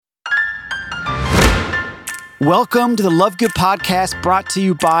Welcome to the Love Good Podcast, brought to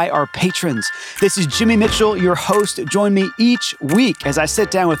you by our patrons. This is Jimmy Mitchell, your host. Join me each week as I sit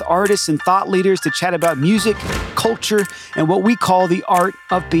down with artists and thought leaders to chat about music, culture, and what we call the art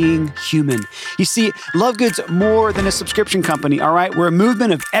of being human. You see, Love Good's more than a subscription company, all right? We're a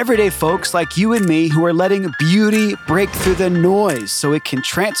movement of everyday folks like you and me who are letting beauty break through the noise so it can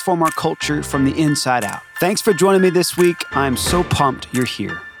transform our culture from the inside out. Thanks for joining me this week. I'm so pumped you're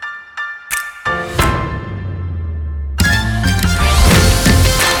here.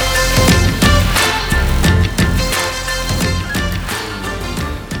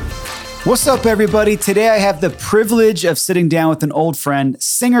 What's up, everybody? Today I have the privilege of sitting down with an old friend,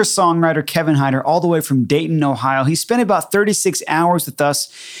 singer-songwriter Kevin Heider, all the way from Dayton, Ohio. He spent about 36 hours with us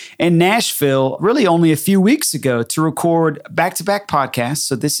in Nashville, really only a few weeks ago, to record back-to-back podcasts.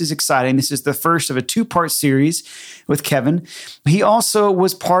 So this is exciting. This is the first of a two-part series with Kevin. He also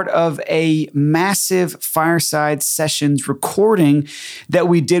was part of a massive fireside sessions recording that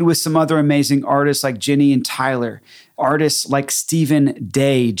we did with some other amazing artists like Jenny and Tyler, artists like Stephen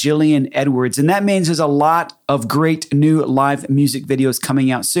Day, Jillian Edwards, and that means there's a lot of great new live music videos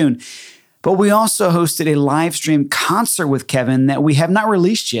coming out soon. But we also hosted a live stream concert with Kevin that we have not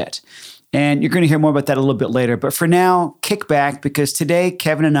released yet. And you're going to hear more about that a little bit later. But for now, kick back, because today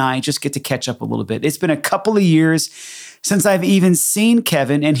Kevin and I just get to catch up a little bit. It's been a couple of years since I've even seen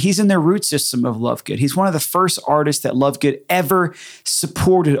Kevin, and he's in the root system of Love Good. He's one of the first artists that Love Good ever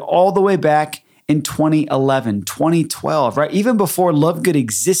supported all the way back in 2011, 2012, right? Even before Love Good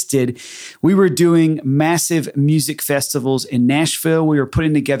existed, we were doing massive music festivals in Nashville. We were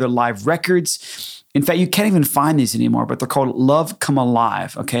putting together live records. In fact, you can't even find these anymore, but they're called Love Come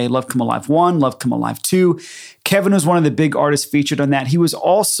Alive, okay? Love Come Alive 1, Love Come Alive 2. Kevin was one of the big artists featured on that. He was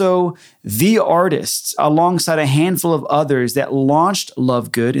also the artist, alongside a handful of others, that launched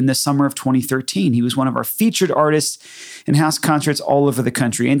Love Good in the summer of 2013. He was one of our featured artists in house concerts all over the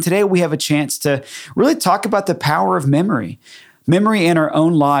country. And today we have a chance to really talk about the power of memory. Memory in our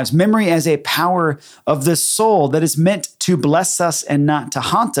own lives, memory as a power of the soul that is meant to bless us and not to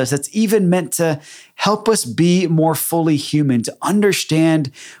haunt us. That's even meant to help us be more fully human, to understand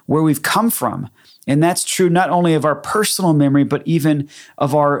where we've come from. And that's true not only of our personal memory, but even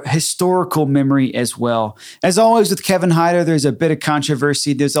of our historical memory as well. As always with Kevin Heider, there's a bit of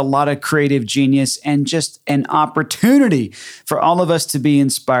controversy. There's a lot of creative genius and just an opportunity for all of us to be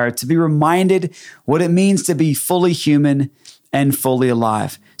inspired, to be reminded what it means to be fully human and fully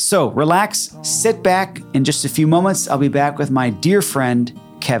alive. So relax, sit back. In just a few moments, I'll be back with my dear friend,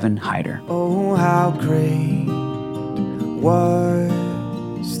 Kevin Heider. Oh, how great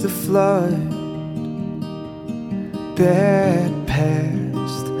was the flood that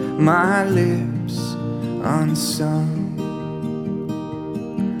passed my lips unsung,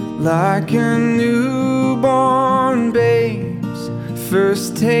 like a newborn babe's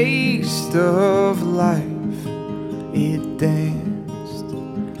first taste of life. It danced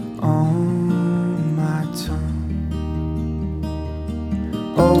on my tongue.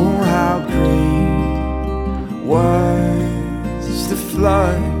 Oh, how great was the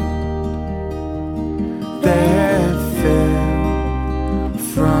flood that fell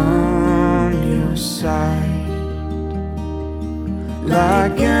from your side,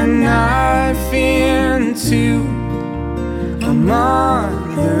 like a knife into a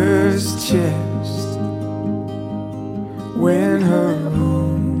mother's chest, when her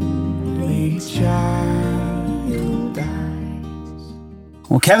only child dies.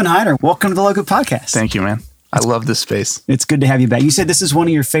 Well, Kevin Heider, welcome to the Love Good Podcast. Thank you, man. I love this space. It's good to have you back. You said this is one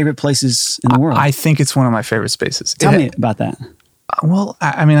of your favorite places in the world. I think it's one of my favorite spaces. Tell me about that. Well,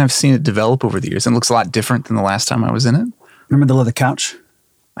 I mean, I've seen it develop over the years, and it looks a lot different than the last time I was in it. Remember the leather couch?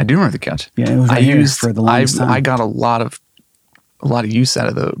 I do remember the couch. Yeah, it was right here for the longest time. I got a lot of use out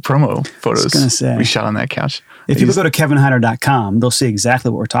of the promo photos we shot on that couch. If people go to kevinheider.com, they'll see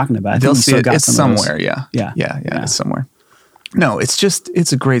exactly what we're talking about. They'll see it. It's somewhere, yeah. Yeah, it's somewhere. No,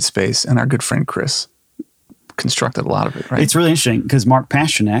 it's a great space, and our good friend Chris constructed a lot of it, right? It's really interesting because Mark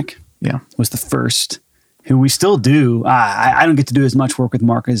Pasternak was the first, who we still do. I don't get to do as much work with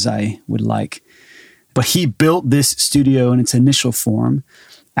Mark as I would like, but he built this studio in its initial form.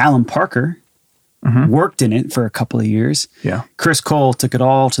 Alan Parker worked in it for a couple of years. Yeah. Chris Cole took it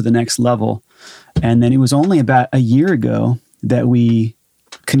all to the next level. And then it was only about a year ago that we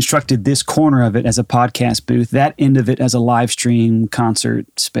constructed this corner of it as a podcast booth, that end of it as a live stream concert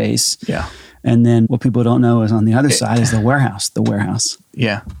space. Yeah. And then what people don't know is on the other side is the warehouse.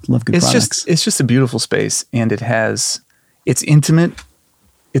 Yeah. Love Good products. It's just a beautiful space, and it's intimate.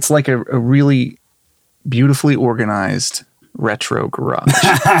 It's like a really beautifully organized retro garage.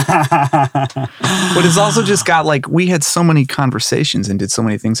 But it's also just got like, we had so many conversations and did so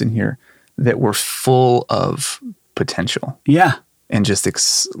many things in here that were full of potential. Yeah. And just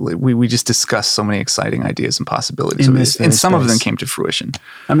we just discussed so many exciting ideas and possibilities. And some of them came to fruition.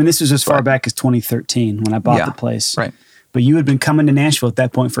 I mean, this was as far back as 2013 when I bought the place. Right. But you had been coming to Nashville at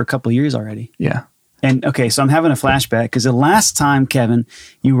that point for a couple of years already. Yeah. And okay, so I'm having a flashback because the last time, Kevin,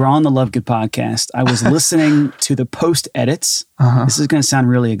 you were on the Love Good podcast, I was listening to the post edits. This is going to sound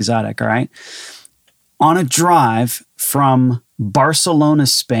really exotic, all right? On a drive from Barcelona,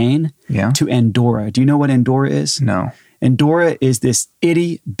 Spain to Andorra. Do you know what Andorra is? No. Andorra is this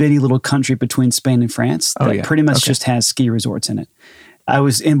itty bitty little country between Spain and France that pretty much just has ski resorts in it. I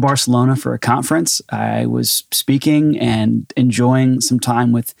was in Barcelona for a conference. I was speaking and enjoying some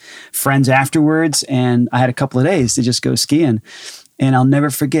time with friends afterwards, and I had a couple of days to just go skiing. And I'll never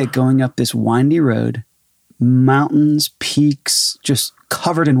forget going up this windy road, mountains, peaks, just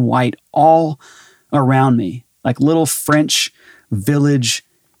covered in white all around me, like little French village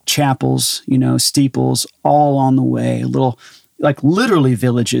chapels, steeples all on the way, little, like literally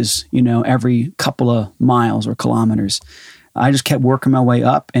villages, every couple of miles or kilometers. I just kept working my way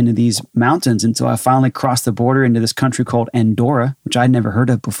up into these mountains until I finally crossed the border into this country called Andorra, which I'd never heard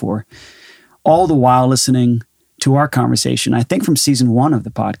of before, all the while listening to our conversation, I think from season 1 of the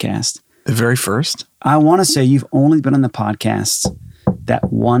podcast. The very first? I want to say you've only been on the podcast that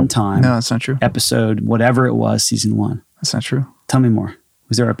one time. No, that's not true. Episode, whatever it was, season 1. That's not true. Tell me more.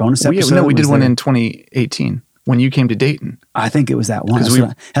 Was there a bonus episode? We did one in 2018 when you came to Dayton. I think it was that one.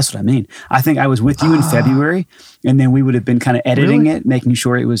 That's what I mean. I think I was with you in February, and then we would have been kind of editing it, making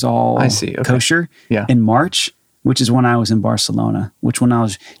sure it was all kosher in March, which is when I was in Barcelona, when I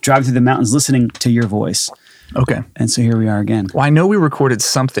was driving through the mountains listening to your voice. Okay. And so here we are again. Well, I know we recorded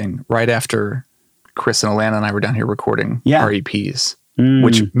something right after Chris and Alana and I were down here recording our EPs.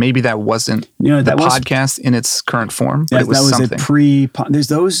 Which maybe that wasn't the podcast in its current form, but it was something. That was there's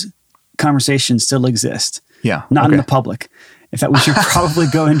those conversations still exist. Yeah. Not in the public. In fact, we should probably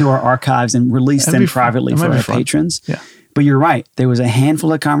go into our archives and release them privately for our patrons. Yeah. But you're right. There was a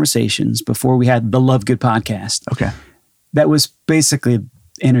handful of conversations before we had the Love Good podcast. Okay. That was basically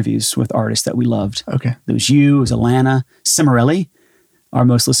interviews with artists that we loved. Okay. It was you, it was Alana, Cimarelli. Our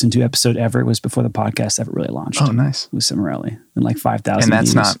most listened to episode ever was before the podcast ever really launched. Oh, nice. It was Cimarelli and like 5,000 And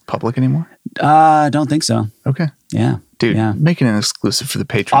that's views. not public anymore? I don't think so. Okay. Yeah. Dude, making an exclusive for the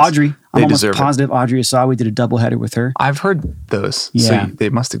patrons. Audrey. I'm almost positive Audrey Assad. We did a doubleheader with her. I've heard those. Yeah. So they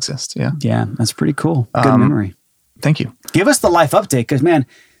must exist. Yeah. Yeah. That's pretty cool. Good memory. Thank you. Give us the life update because, man,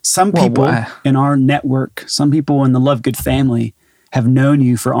 some people in our network, some people in the Love Good family have known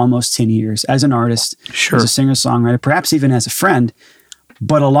you for almost 10 years as an artist, as a singer-songwriter, perhaps even as a friend.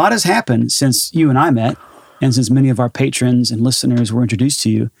 But a lot has happened since you and I met, and since many of our patrons and listeners were introduced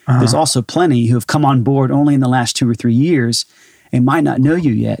to you. There's also plenty who have come on board only in the last 2 or 3 years and might not know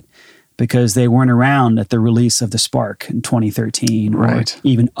you yet because they weren't around at the release of The Spark in 2013 or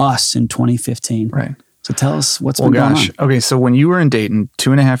even Us in 2015. Right. So tell us what's been going on. Okay, so when you were in Dayton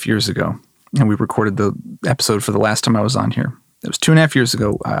 2.5 years ago, and we recorded the episode for the last time I was on here, it was 2.5 years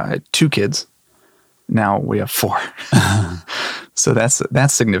ago. I had 2 kids. Now we have 4. So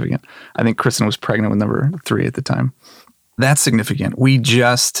that's significant. I think Kristen was pregnant with number 3 at the time. That's significant. We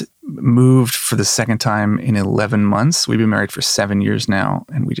just moved for the second time in 11 months. We've been married for 7 years now,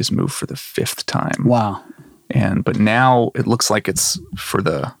 and we just moved for the 5th time. Wow. But now it looks like it's for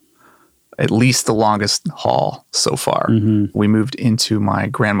at least the longest haul so far. Mm-hmm. We moved into my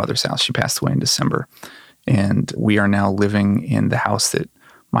grandmother's house. She passed away in December. And we are now living in the house that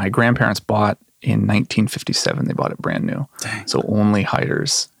my grandparents bought in 1957. They bought it brand new. Dang. So only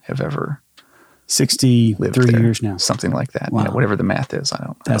Heiders have ever 63 years now. Something like that. Wow. Yeah, whatever the math is.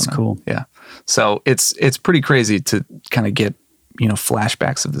 That's know. Cool. Yeah. So it's pretty crazy to kind of get,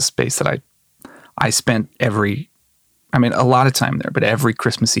 flashbacks of the space that I spent a lot of time there, but every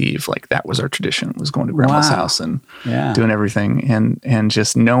Christmas Eve, like that was our tradition, was going to grandma's house and doing everything. And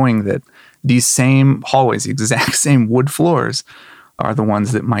just knowing that these same hallways, the exact same wood floors, are the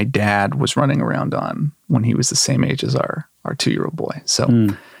ones that my dad was running around on when he was the same age as our 2-year-old boy. So,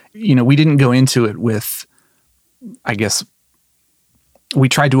 we didn't go into it with, I guess, we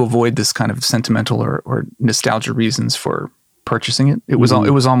tried to avoid this kind of sentimental or nostalgia reasons for purchasing it. It was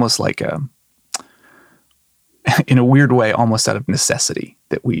it was almost like in a weird way, almost out of necessity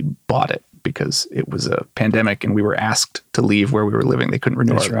that we bought it because it was a pandemic and we were asked to leave where we were living. They couldn't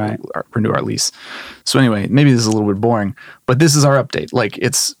renew our lease. So anyway, maybe this is a little bit boring, but this is our update. Like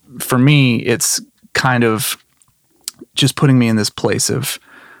for me, it's kind of just putting me in this place of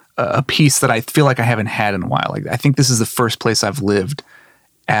a peace that I feel like I haven't had in a while. Like I think this is the first place I've lived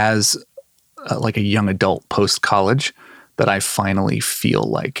as like a young adult post college that I finally feel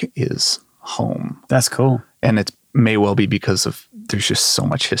like is home. That's cool. And it may well be because of there's just so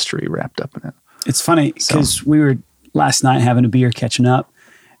much history wrapped up in it. It's funny because we were last night having a beer, catching up,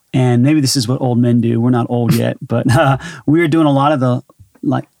 and maybe this is what old men do. We're not old yet, but we were doing a lot of the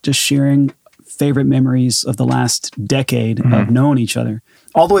like just sharing favorite memories of the last decade of knowing each other,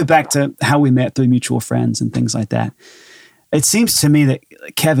 all the way back to how we met through mutual friends and things like that. It seems to me that,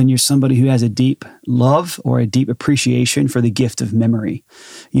 Kevin, you're somebody who has a deep love or a deep appreciation for the gift of memory.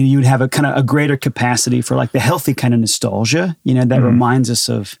 You would have a kind of a greater capacity for like the healthy kind of nostalgia, that reminds us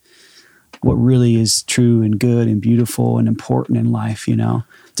of what really is true and good and beautiful and important in life,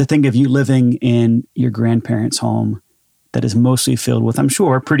 To think of you living in your grandparents' home that is mostly filled with, I'm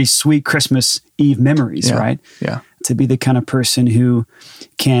sure, pretty sweet Christmas Eve memories, right? Yeah. To be the kind of person who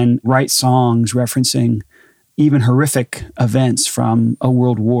can write songs referencing even horrific events from a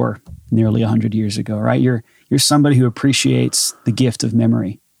world war nearly 100 years ago, right? You're somebody who appreciates the gift of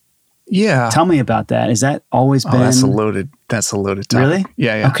memory. Yeah. Tell me about that. Has that always been? That's a loaded topic. Really?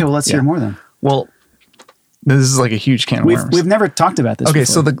 Yeah. Okay, well, let's hear more then. Well, this is like a huge can of worms. We've never talked about this before.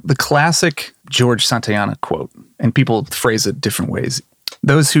 So the classic George Santayana quote, and people phrase it different ways.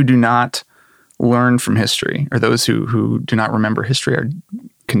 Those who do not learn from history, or those who do not remember history, are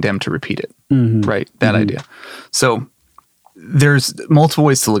condemned to repeat it. Right? That idea. So there's multiple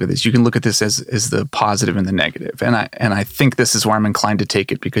ways to look at this. You can look at this as the positive and the negative. And I think this is where I'm inclined to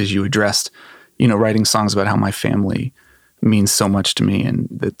take it, because you addressed, writing songs about how my family means so much to me, and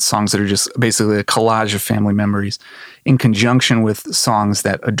the songs that are just basically a collage of family memories in conjunction with songs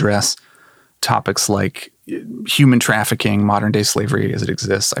that address topics like human trafficking, modern day slavery as it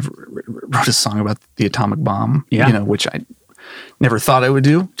exists. I wrote a song about the atomic bomb, which I never thought I would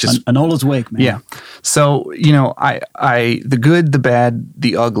do. Just an old wake, man. Yeah. So, I the good, the bad,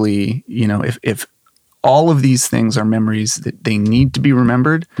 the ugly, if all of these things are memories that they need to be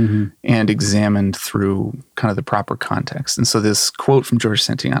remembered and examined through kind of the proper context. And so this quote from George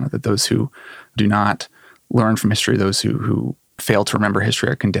Santayana, that those who do not learn from history, those who fail to remember history,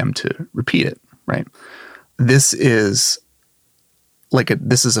 are condemned to repeat it, right? This is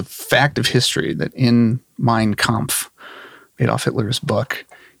a fact of history that in Mein Kampf, Adolf Hitler's book,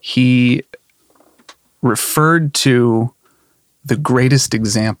 he referred to the greatest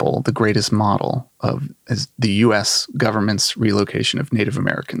example, the greatest model of as the U.S. government's relocation of Native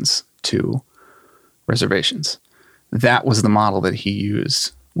Americans to reservations. That was the model that he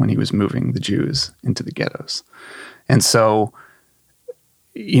used when he was moving the Jews into the ghettos. And so,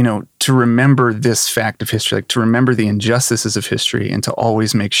 to remember this fact of history, like to remember the injustices of history, and to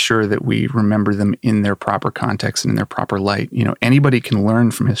always make sure that we remember them in their proper context and in their proper light. Anybody can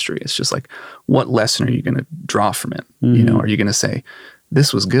learn from history. It's just like, what lesson are you going to draw from it? Are you going to say,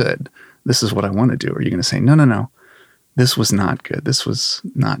 this was good, this is what I want to do? Or are you going to say, no, this was not good, this was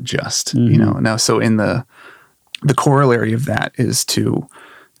not just, Now, so in the corollary of that is to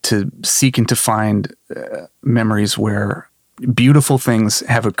seek and to find memories where beautiful things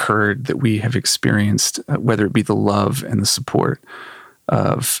have occurred that we have experienced, whether it be the love and the support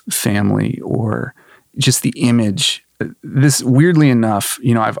of family, or just the image. This, weirdly enough,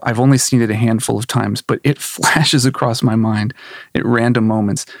 I've only seen it a handful of times, but it flashes across my mind at random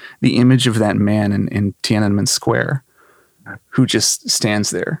moments. The image of that man in Tiananmen Square, who just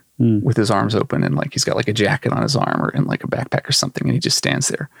stands there with his arms open, and like he's got like a jacket on his arm or in like a backpack or something, and he just stands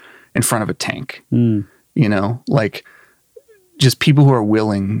there in front of a tank. Like just people who are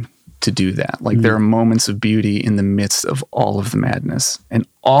willing to do that. Like there are moments of beauty in the midst of all of the madness, and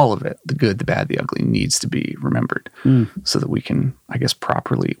all of it, the good, the bad, the ugly, needs to be remembered so that we can, I guess,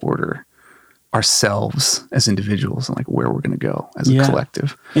 properly order ourselves as individuals and like where we're going to go as a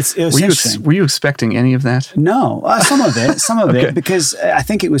collective. It was interesting. Were you expecting any of that? No, some of it, it, because I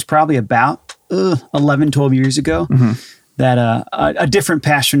think it was probably about 11, 12 years ago that a different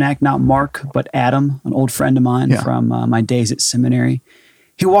Pasternak, not Mark, but Adam, an old friend of mine from my days at seminary,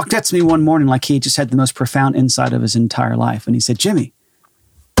 he walked up to me one morning like he just had the most profound insight of his entire life. And he said, Jimmy,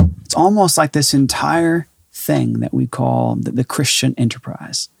 it's almost like this entire thing that we call the Christian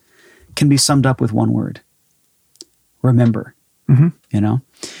enterprise can be summed up with one word: remember.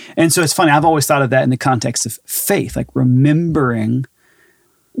 And so it's funny, I've always thought of that in the context of faith, like remembering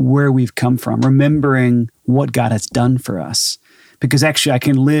where we've come from, remembering what God has done for us. Because actually I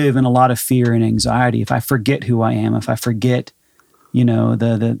can live in a lot of fear and anxiety if I forget who I am, if I forget,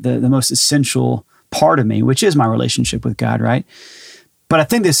 the most essential part of me, which is my relationship with God, right? But I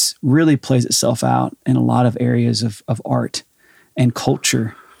think this really plays itself out in a lot of areas of art and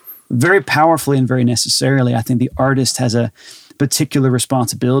culture. very powerfully and very necessarily, I think the artist has a particular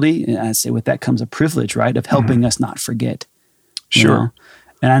responsibility. And I say with that comes a privilege, right? Of helping us not forget. Sure. You know?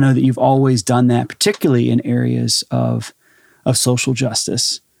 And I know that you've always done that, particularly in areas of social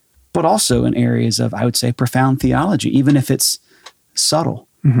justice, but also in areas of, I would say, profound theology, even if it's subtle.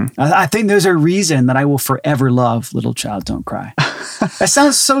 I think there's a reason that I will forever love Little Child Don't Cry. That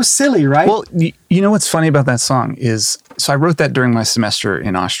sounds so silly, right? Well, you know what's funny about that song is, so I wrote that during my semester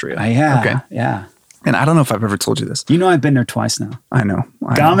in Austria. Yeah. And I don't know if I've ever told you this. You know, I've been there twice now. I know.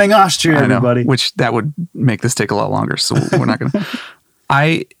 Gaming Austria, everybody. Which that would make this take a lot longer. So we're not going to.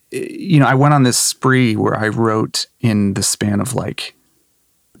 I went on this spree where I wrote in the span of like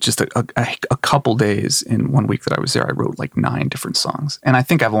just a couple days in 1 week that I was there. I wrote like 9 different songs. And I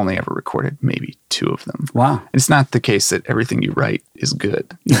think I've only ever recorded maybe 2 of them. Wow. It's not the case that everything you write is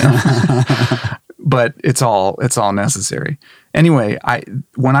good, you know? But it's all necessary. Anyway,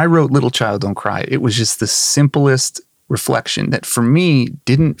 when I wrote Little Child Don't Cry, it was just the simplest reflection that for me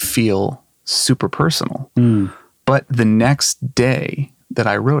didn't feel super personal. But the next day that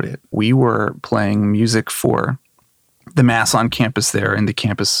I wrote it, we were playing music for the Mass on campus there. And the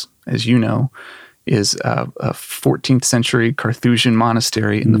campus, as you know, is a 14th century Carthusian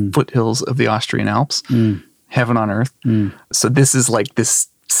monastery in the foothills of the Austrian Alps, heaven on earth. So this is like this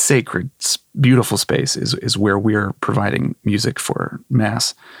sacred, beautiful space is where we're providing music for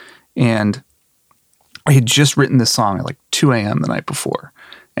Mass. And I had just written this song at like 2 a.m. the night before.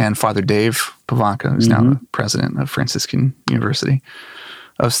 And Father Dave Pavanka, who's now the president of Franciscan University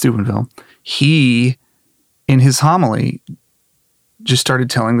of Steubenville, he, in his homily, just started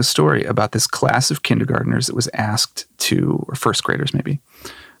telling the story about this class of kindergartners that was asked to, or first graders maybe,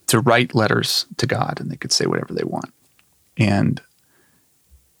 to write letters to God, and they could say whatever they want. And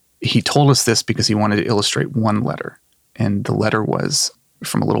he told us this because he wanted to illustrate one letter. And the letter was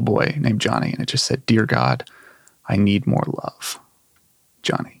from a little boy named Johnny, and it just said, "Dear God, I need more love.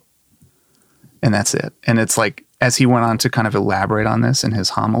 Johnny." And that's it. And it's like, as he went on to kind of elaborate on this in his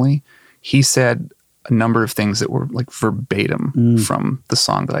homily, he said a number of things that were like verbatim from the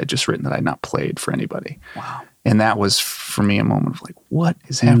song that I had just written that I had not played for anybody. Wow. And that was, for me, a moment of like, what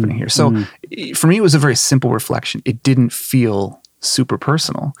is happening here? So for me, it was a very simple reflection. It didn't feel super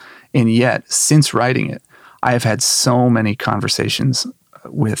personal. And yet, since writing it, I have had so many conversations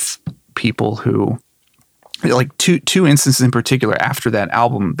with people who, like two instances in particular, after that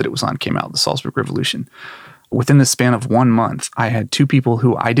album that it was on came out, the Salzburg Revolution. Within the span of 1 month, I had 2 people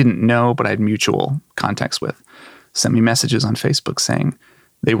who I didn't know, but I had mutual contacts with, sent me messages on Facebook saying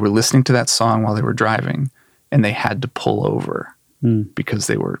they were listening to that song while they were driving and they had to pull over because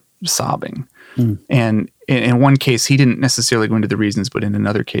they were sobbing. And in one case, he didn't necessarily go into the reasons, but in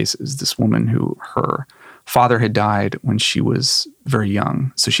another case, is this woman who her father had died when she was very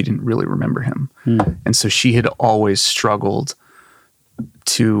young, so she didn't really remember him. And so she had always struggled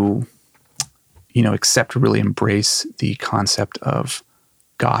to, accept or really embrace the concept of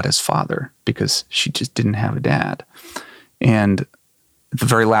God as Father because she just didn't have a dad. And the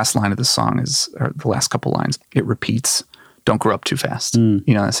very last line of the song or the last couple lines, it repeats, "Don't grow up too fast."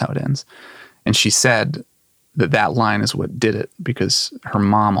 That's how it ends. And she said that line is what did it because her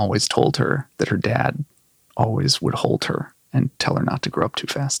mom always told her that her dad always would hold her and tell her not to grow up too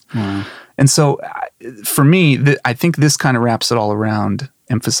fast. And so for me, I think this kind of wraps it all around,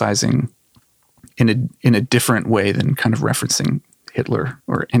 emphasizing in a different way than kind of referencing Hitler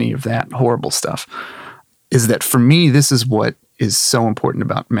or any of that horrible stuff, is that for me, this is what is so important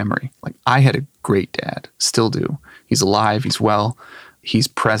about memory. Like, I had a great dad, still do. He's alive, he's well, he's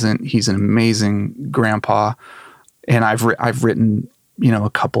present, he's an amazing grandpa. And I've written, a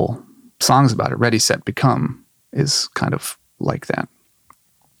couple songs about it. Ready, Set, Become is kind of like that.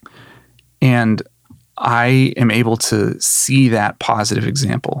 And I am able to see that positive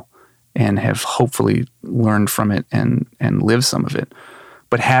example and have hopefully learned from it and live some of it.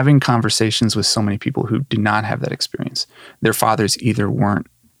 But having conversations with so many people who did not have that experience, their fathers either weren't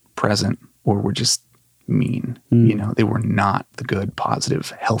present or were just mean. They were not the good,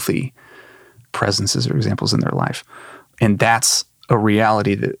 positive, healthy presences or examples in their life. And that's a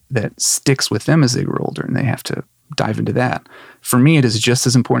reality that sticks with them as they grow older, and they have to dive into that. For me, it is just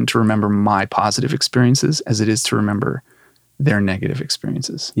as important to remember my positive experiences as it is to remember their negative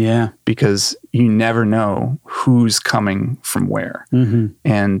experiences. Yeah. Because you never know who's coming from where.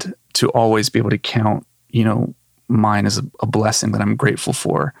 And to always be able to count, mine as a blessing that I'm grateful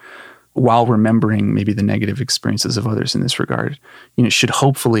for, while remembering maybe the negative experiences of others in this regard, should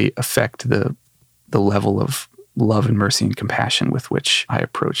hopefully affect the level of love and mercy and compassion with which I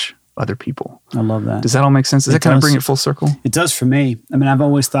approach other people. I love that. Does that all make sense? Does that kind of bring it full circle? It does for me. I mean, I've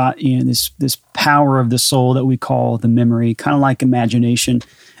always thought, this power of the soul that we call the memory, kind of like imagination,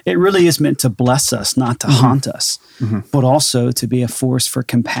 it really is meant to bless us, not to haunt us, but also to be a force for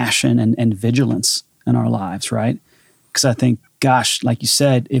compassion and vigilance in our lives, right? Because I think, gosh, like you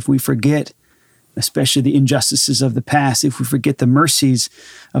said, if we forget, especially the injustices of the past, if we forget the mercies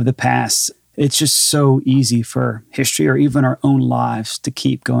of the past, it's just so easy for history or even our own lives to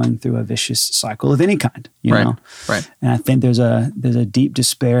keep going through a vicious cycle of any kind, you know? Right. And I think there's a deep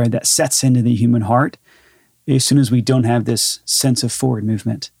despair that sets into the human heart as soon as we don't have this sense of forward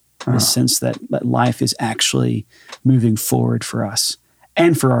movement, this sense that life is actually moving forward for us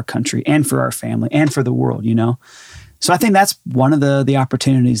and for our country and for our family and for the world, you know? So I think that's one of the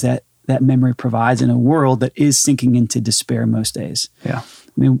opportunities that memory provides in a world that is sinking into despair most days. Yeah.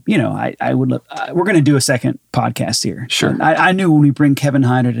 I mean, I would love, we're going to do a second podcast here. Sure. I knew when we bring Kevin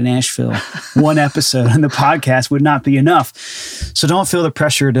Heider to Nashville, one episode on the podcast would not be enough. So don't feel the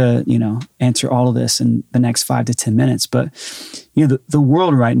pressure to, answer all of this in the next 5 to 10 minutes. But, the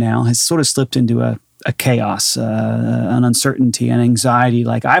world right now has sort of slipped into a chaos, an uncertainty, and anxiety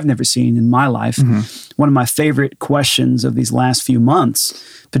like I've never seen in my life. One of my favorite questions of these last few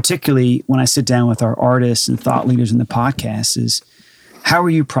months, particularly when I sit down with our artists and thought leaders in the podcast, is how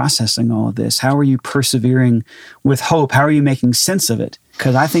are you processing all of this? How are you persevering with hope? How are you making sense of it?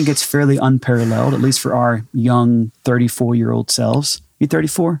 Because I think it's fairly unparalleled, at least for our young 34-year-old selves. You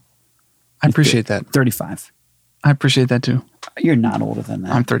 34? I appreciate that. 35. I appreciate that too. You're not older than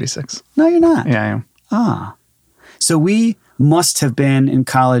that. I'm 36. No, you're not. Yeah, I am. So we must have been in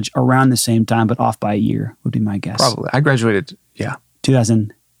college around the same time, but off by a year would be my guess. Probably. I graduated,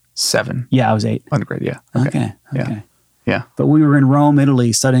 2007. Yeah, I was 8. Undergrad, yeah. Okay. Yeah. But we were in Rome,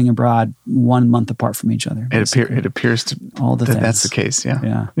 Italy, studying abroad 1 month apart from each other. It appears to all the things. That's the case,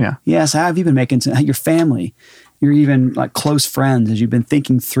 yeah. Yeah, so how have you been making your family, your even like close friends, as you've been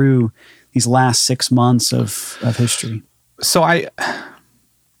thinking through these last 6 months of history? So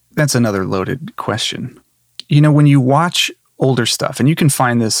that's another loaded question. When you watch older stuff, and you can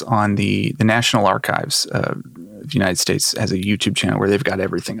find this on the National Archives of the United States has a YouTube channel where they've got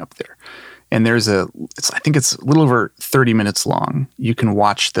everything up there. And I think it's a little over 30 minutes long. You can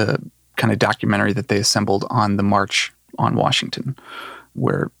watch the kind of documentary that they assembled on the March on Washington,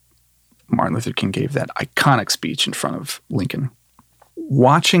 where Martin Luther King gave that iconic speech in front of Lincoln.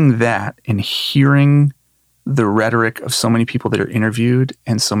 Watching that and hearing the rhetoric of so many people that are interviewed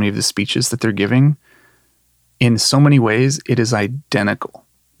and so many of the speeches that they're giving, in so many ways, it is identical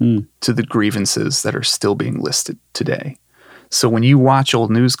to the grievances that are still being listed today. So when you watch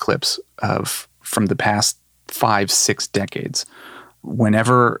old news clips from the past 5-6 decades,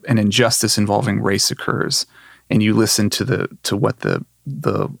 whenever an injustice involving race occurs, and you listen to what the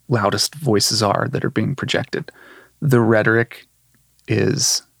loudest voices are that are being projected, the rhetoric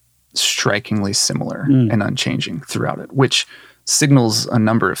is strikingly similar and unchanging throughout it, which signals a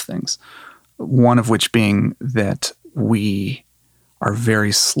number of things. One of which being that we are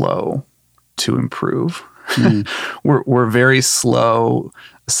very slow to improve. We're very slow,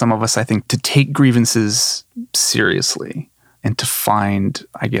 some of us, I think, to take grievances seriously and to find,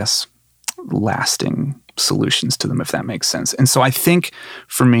 I guess, lasting solutions to them, if that makes sense. And so I think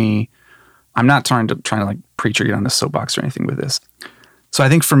for me, I'm not trying to like preach or get on a soapbox or anything with this. So I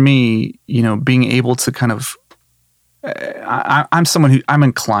think for me, being able to kind of, I'm someone who I'm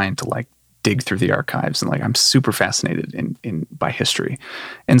inclined to like dig through the archives, and like I'm super fascinated by history.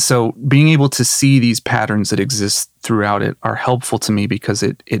 And so being able to see these patterns that exist throughout it are helpful to me because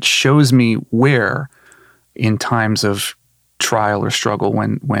it shows me where in times of trial or struggle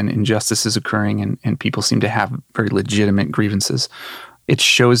when injustice is occurring and people seem to have very legitimate grievances, it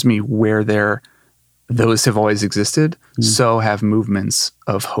shows me where those have always existed. So have movements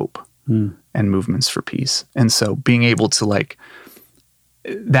of hope and movements for peace. And so being able to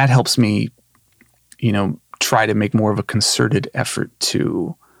that helps me, try to make more of a concerted effort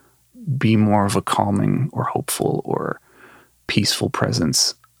to be more of a calming or hopeful or peaceful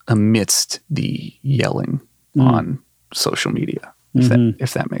presence amidst the yelling on social media,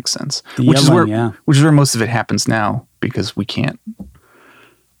 if that makes sense. Which is where most of it happens now, because we can't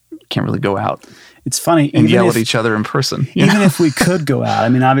really go out. It's funny. And yell at each other in person. Even if we could go out, I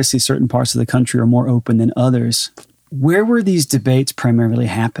mean, obviously certain parts of the country are more open than others. Where were these debates primarily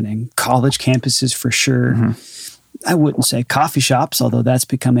happening? College campuses for sure. I wouldn't say coffee shops, although that's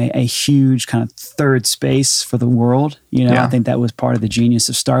become a huge kind of third space for the world. I think that was part of the genius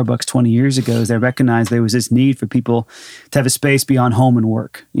of Starbucks 20 years ago, is they recognized there was this need for people to have a space beyond home and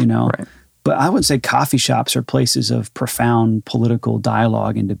work, Right. But I would say coffee shops are places of profound political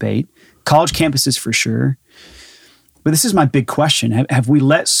dialogue and debate. College campuses for sure. But this is my big question. Have we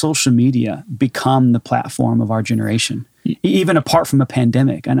let social media become the platform of our generation, even apart from a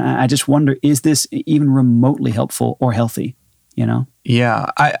pandemic? And I just wonder, is this even remotely helpful or healthy? You know? Yeah,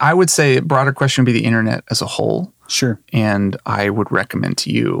 I would say a broader question would be the internet as a whole. Sure. And I would recommend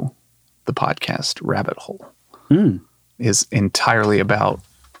to you the podcast Rabbit Hole. Is entirely about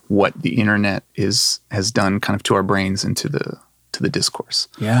what the internet has done kind of to our brains and to the discourse.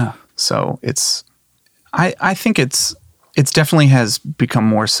 Yeah. So I think it's definitely has become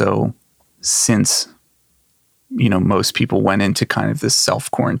more so since, you know, most people went into kind of this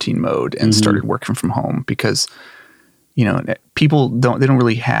self-quarantine mode and started working from home, because, you know, people don't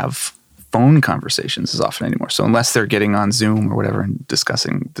really have phone conversations as often anymore. So unless they're getting on Zoom or whatever and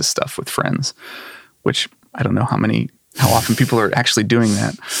discussing this stuff with friends, which I don't know how often people are actually doing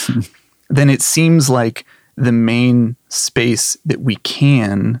that, then it seems like the main space that we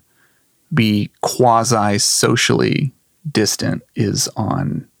can be quasi-socially distant is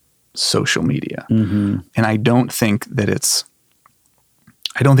on social media. And I don't think it's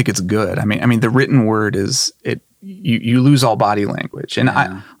good. I mean, the written word is you lose all body language. And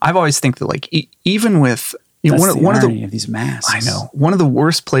I've always think that, like, even with, you know, one of these masks. I know. One of the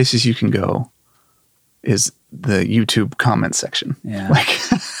worst places you can go is the YouTube comment section. Yeah. Like,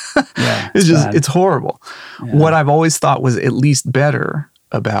 it's it's horrible. Yeah. What I've always thought was at least better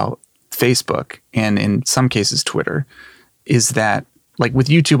about Facebook, and in some cases Twitter, is that, like, with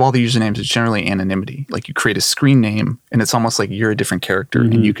YouTube, all the usernames is generally anonymity. Like, you create a screen name and it's almost like you're a different character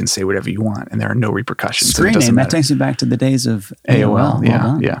and you can say whatever you want and there are no repercussions. Screen name, that takes you back to the days of AOL.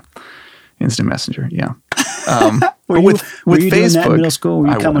 Yeah. Instant Messenger. Yeah. Were you with Facebook, doing that in middle school? Were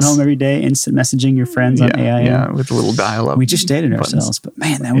you coming home every day, instant messaging your friends on AIM? Yeah, with a little dial-up. We just dated ourselves, but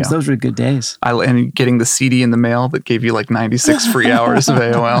man, those were good days. And getting the CD in the mail that gave you like 96 free hours of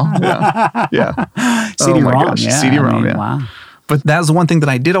AOL. Yeah. CD-ROM. Gosh. Yeah. CD-ROM, yeah. Wow. But that was the one thing that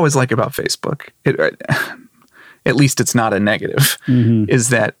I did always like about Facebook. At least it's not a negative, is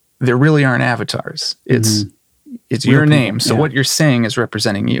that there really aren't avatars. It's your name. So what you're saying is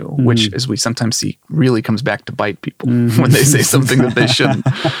representing you, which, as we sometimes see, really comes back to bite people when they say something that they shouldn't.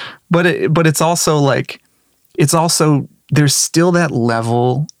 But it's also like, there's still that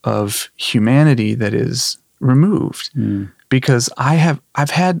level of humanity that is removed, because I've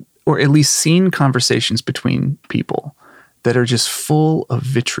had, or at least seen, conversations between people that are just full of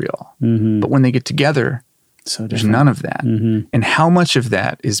vitriol. But when they get together, there's none of that. And how much of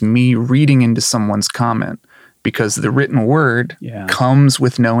that is me reading into someone's comment, because the written word comes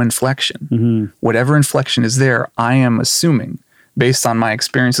with no inflection. Whatever inflection is there, I am assuming, based on my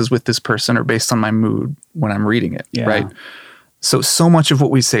experiences with this person or based on my mood when I'm reading it, right? So much of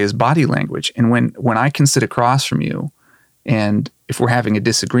what we say is body language. And when I can sit across from you, and if we're having a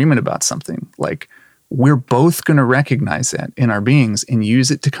disagreement about something, like, we're both going to recognize that in our beings and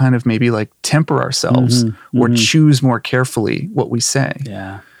use it to kind of maybe like temper ourselves or choose more carefully what we say.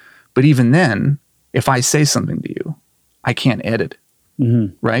 Yeah. But even then, if I say something to you, I can't edit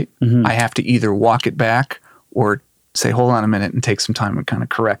it, right? I have to either walk it back or say, hold on a minute, and take some time and kind of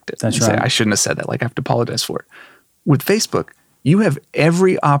correct it. That's and right. Say, I shouldn't have said that. Like, I have to apologize for it. With Facebook, you have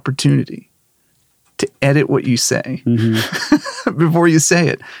every opportunity to edit what you say before you say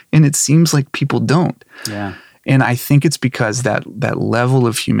it. And it seems like people don't. Yeah. And I think it's because that level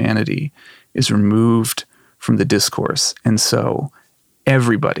of humanity is removed from the discourse. And so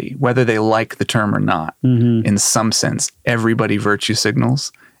everybody, whether they like the term or not, in some sense, everybody virtue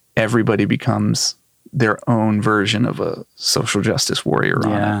signals. Everybody becomes their own version of a social justice warrior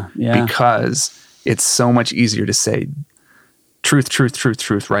on it. Because it's so much easier to say truth, truth, truth,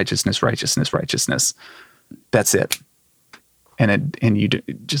 truth, righteousness, righteousness, righteousness. That's it. And you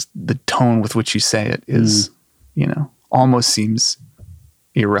just, the tone with which you say it is, almost seems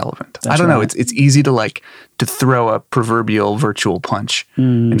irrelevant. I don't know. It's easy to throw a proverbial virtual punch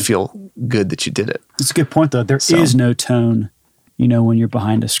and feel good that you did it. It's a good point, though. There is no tone, when you're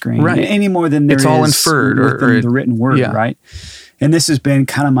behind a screen, right? Any more than there is all inferred or the written word, right? And this has been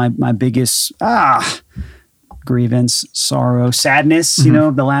kind of my biggest grievance, sorrow, sadness.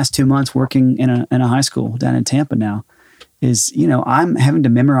 The last 2 months working in a high school down in Tampa now. Is, I'm having to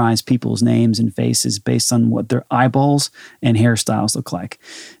memorize people's names and faces based on what their eyeballs and hairstyles look like.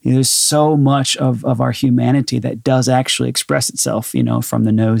 There's so much of our humanity that does actually express itself, from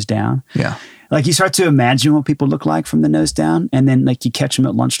the nose down. Yeah. Like, you start to imagine what people look like from the nose down, and then you catch them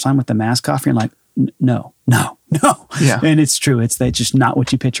at lunchtime with the mask off, and you're like, no. Yeah. And it's true. That's just not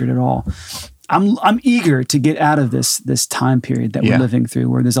what you pictured at all. I'm eager to get out of this time period that we're living through,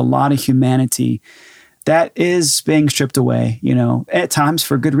 where there's a lot of humanity that is being stripped away, you know, at times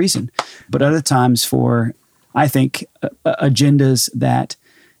for good reason, but other times for, I think, agendas that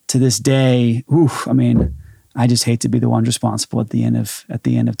to this day, I mean, I just hate to be the one responsible at the end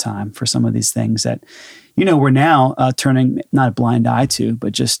of time for some of these things that, you know, we're now turning not a blind eye to,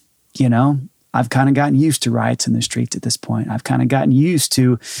 but just, you know, I've kind of gotten used to riots in the streets at this point. I've kind of gotten used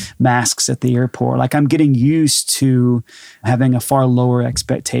to masks at the airport. Like, I'm getting used to having a far lower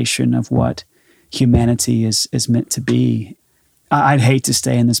expectation of what humanity is meant to be. I'd hate to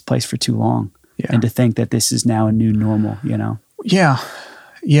stay in this place for too long and to think that this is now a new normal, you know? Yeah.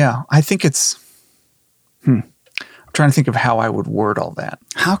 Yeah. I think it's, I'm trying to think of how I would word all that.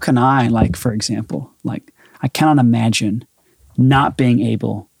 How can I, like, for example, like, I cannot imagine not being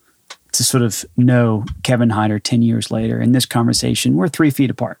able to sort of know Kevin Heider 10 years later. In this conversation, we're 3 feet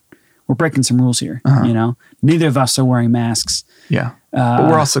apart. We're breaking some rules here, you know? Neither of us are wearing masks. Yeah. But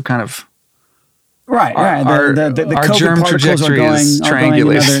we're also kind of... Right. The our COVID germ particles trajectory is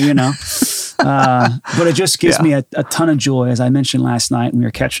triangulation. You know? But it just gives me a ton of joy, as I mentioned last night when we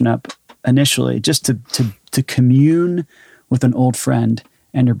were catching up initially, just to commune with an old friend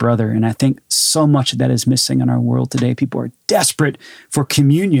and your brother. And I think so much of that is missing in our world today. People are desperate for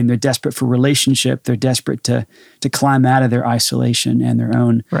communion. They're desperate for relationship. They're desperate to climb out of their isolation and their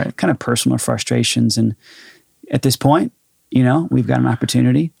own kind of personal frustrations. And at this point, you know, we've got an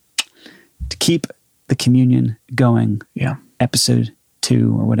opportunity to keep the communion going. Yeah. Episode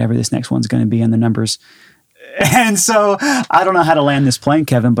 2 or whatever this next one's going to be in the numbers. And so I don't know how to land this plane,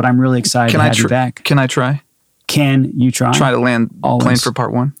 Kevin, but I'm really excited to have you back. Can I try? Can you try? Try to land plane for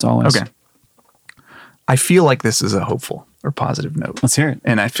part 1? It's always. Okay. I feel like this is a hopeful or positive note. Let's hear it.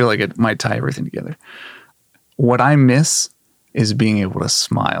 And I feel like it might tie everything together. What I miss is being able to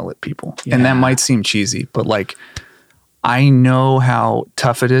smile at people. Yeah. And that might seem cheesy, but like, I know how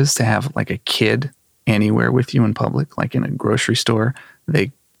tough it is to have like a kid anywhere with you in public, like in a grocery store.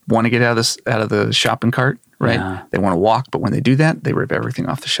 They want to get out of the shopping cart, right? Yeah. They want to walk, but when they do that, they rip everything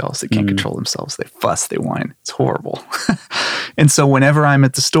off the shelves. They can't control themselves. They fuss, they whine. It's horrible. And so whenever I'm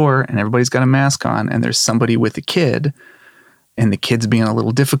at the store and everybody's got a mask on and there's somebody with a kid and the kid's being a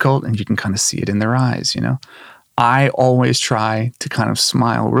little difficult and you can kind of see it in their eyes, you know, I always try to kind of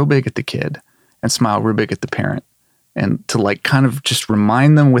smile real big at the kid and smile real big at the parent and to like kind of just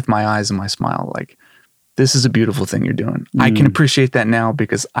remind them with my eyes and my smile, like, this is a beautiful thing you're doing. I can appreciate that now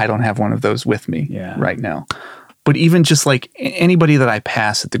because I don't have one of those with me right now. But even just like anybody that I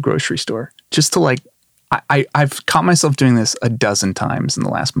pass at the grocery store, just to like, I've caught myself doing this a dozen times in the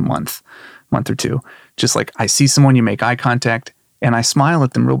last month or two. Just like I see someone, you make eye contact and I smile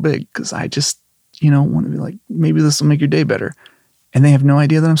at them real big because I just, you know, want to be like, maybe this will make your day better. And they have no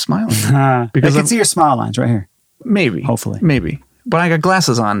idea that I'm smiling. Because I can see your smile lines right here. Maybe. Hopefully. Maybe. But I got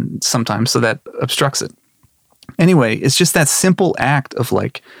glasses on sometimes, so that obstructs it. Anyway, it's just that simple act of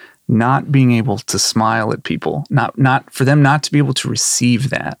like not being able to smile at people, not for them not to be able to receive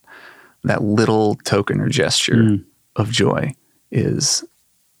that little token or gesture of joy is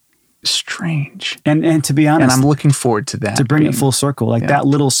strange. And to be honest, and I'm looking forward to that. To bring it full circle, like that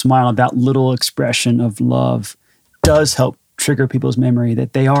little smile, that little expression of love does help trigger people's memory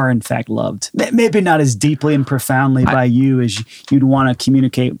that they are in fact loved. Maybe not as deeply and profoundly by you as you'd want to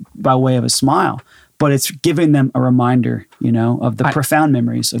communicate by way of a smile, but it's giving them a reminder, you know, of the profound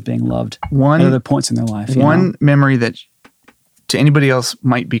memories of being loved at other points in their life. One memory that to anybody else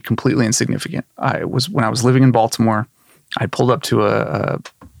might be completely insignificant. When I was living in Baltimore, I pulled up to a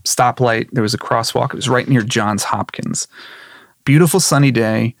stoplight. There was a crosswalk. It was right near Johns Hopkins. Beautiful sunny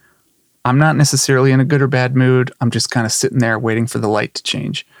day. I'm not necessarily in a good or bad mood. I'm just kind of sitting there waiting for the light to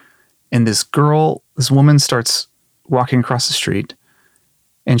change. And this woman starts walking across the street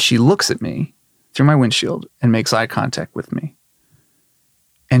and she looks at me through my windshield and makes eye contact with me.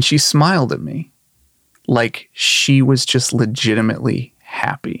 And she smiled at me like she was just legitimately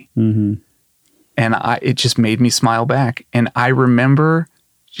happy. Mm-hmm. And it just made me smile back. And I remember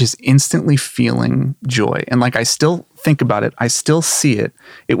just instantly feeling joy. And like, I still think about it. I still see it.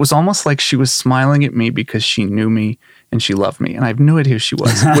 It was almost like she was smiling at me because she knew me and she loved me. And I have no idea who she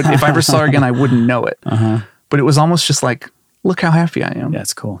was. If I ever saw her again, I wouldn't know it. But it was almost just like, look how happy I am.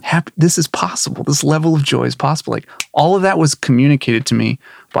 That's cool. Happy. This is possible. This level of joy is possible. Like all of that was communicated to me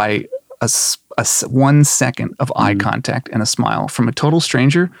by a 1 second of eye contact and a smile from a total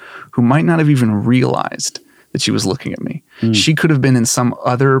stranger who might not have even realized that she was looking at me. She could have been in some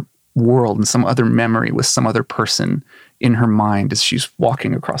other world, in some other memory with some other person in her mind as she's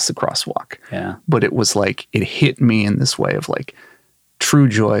walking across the crosswalk. Yeah. But it was like, it hit me in this way of like, true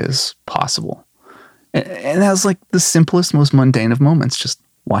joy is possible. And that was like the simplest, most mundane of moments, just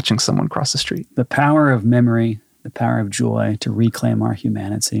watching someone cross the street. The power of memory, the power of joy to reclaim our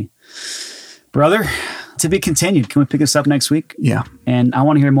humanity. Brother, to be continued. Can we pick this up next week? Yeah. And I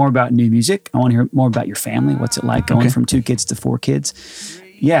want to hear more about new music. I want to hear more about your family. What's it like going from 2 kids to 4 kids?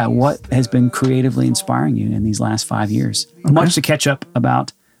 Yeah, what has been creatively inspiring you in these last 5 years? Much to catch up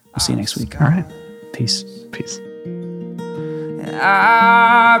about. We'll see you next week. All right. Peace. Peace.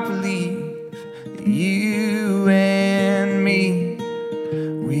 I believe that you and me,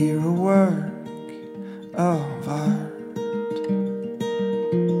 we're a work of art.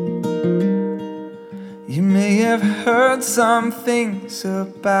 You may have heard some things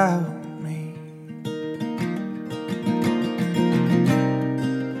about me.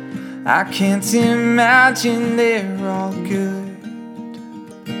 I can't imagine they're all good.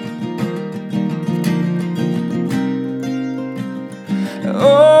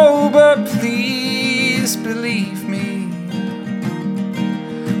 Oh, but please believe me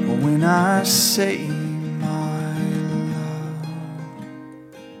when I say my love.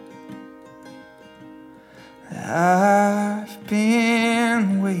 I've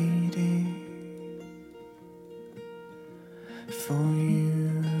been waiting for you.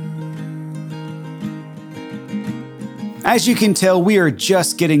 As you can tell, we are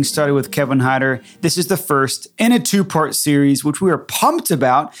just getting started with Kevin Heider. This is the first in a 2-part series, which we are pumped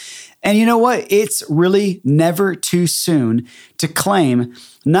about. And you know what? It's really never too soon to claim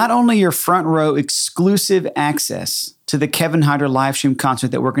not only your front row exclusive access to the Kevin Heider live stream concert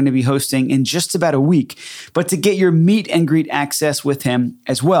that we're going to be hosting in just about a week, but to get your meet and greet access with him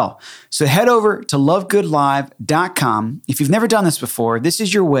as well. So head over to lovegoodlive.com. If you've never done this before, this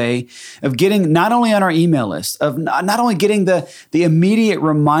is your way of getting not only on our email list, of not only getting the immediate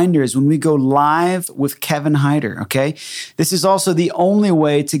reminders when we go live with Kevin Heider, okay? This is also the only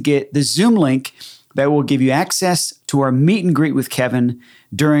way to get the Zoom link that will give you access to our meet and greet with Kevin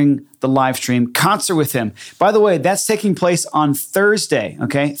during the live stream concert with him. By the way, that's taking place on Thursday,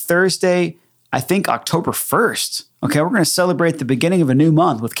 okay? Thursday, I think October 1st. Okay, we're going to celebrate the beginning of a new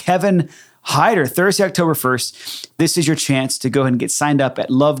month with Kevin Heider, Thursday, October 1st. This is your chance to go ahead and get signed up at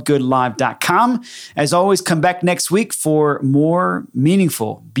lovegoodlive.com. As always, come back next week for more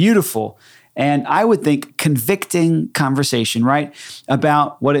meaningful, beautiful, and I would think convicting conversation, right?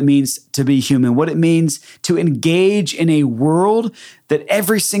 About what it means to be human, what it means to engage in a world that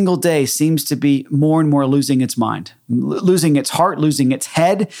every single day seems to be more and more losing its mind, losing its heart, losing its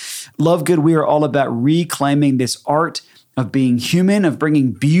head. Love Good, we are all about reclaiming this art of being human, of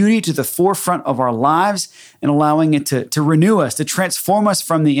bringing beauty to the forefront of our lives and allowing it to renew us, to transform us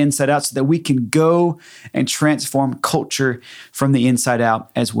from the inside out so that we can go and transform culture from the inside out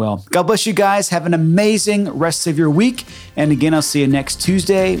as well. God bless you guys. Have an amazing rest of your week. And again, I'll see you next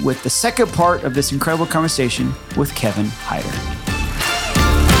Tuesday with the second part of this incredible conversation with Kevin Heider.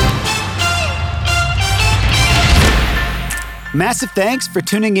 Massive thanks for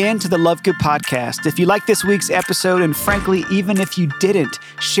tuning in to the Love Good podcast. If you like this week's episode, and frankly, even if you didn't,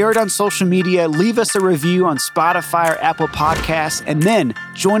 share it on social media, leave us a review on Spotify or Apple Podcasts, and then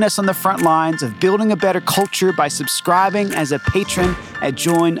join us on the front lines of building a better culture by subscribing as a patron at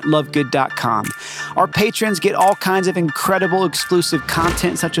joinlovegood.com. Our patrons get all kinds of incredible exclusive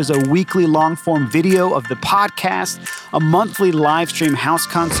content, such as a weekly long-form video of the podcast, a monthly live stream house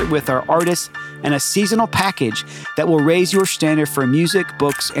concert with our artists, and a seasonal package that will raise your standard for music,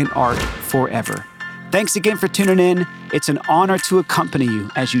 books, and art forever. Thanks again for tuning in. It's an honor to accompany you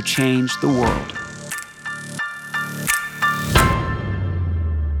as you change the world.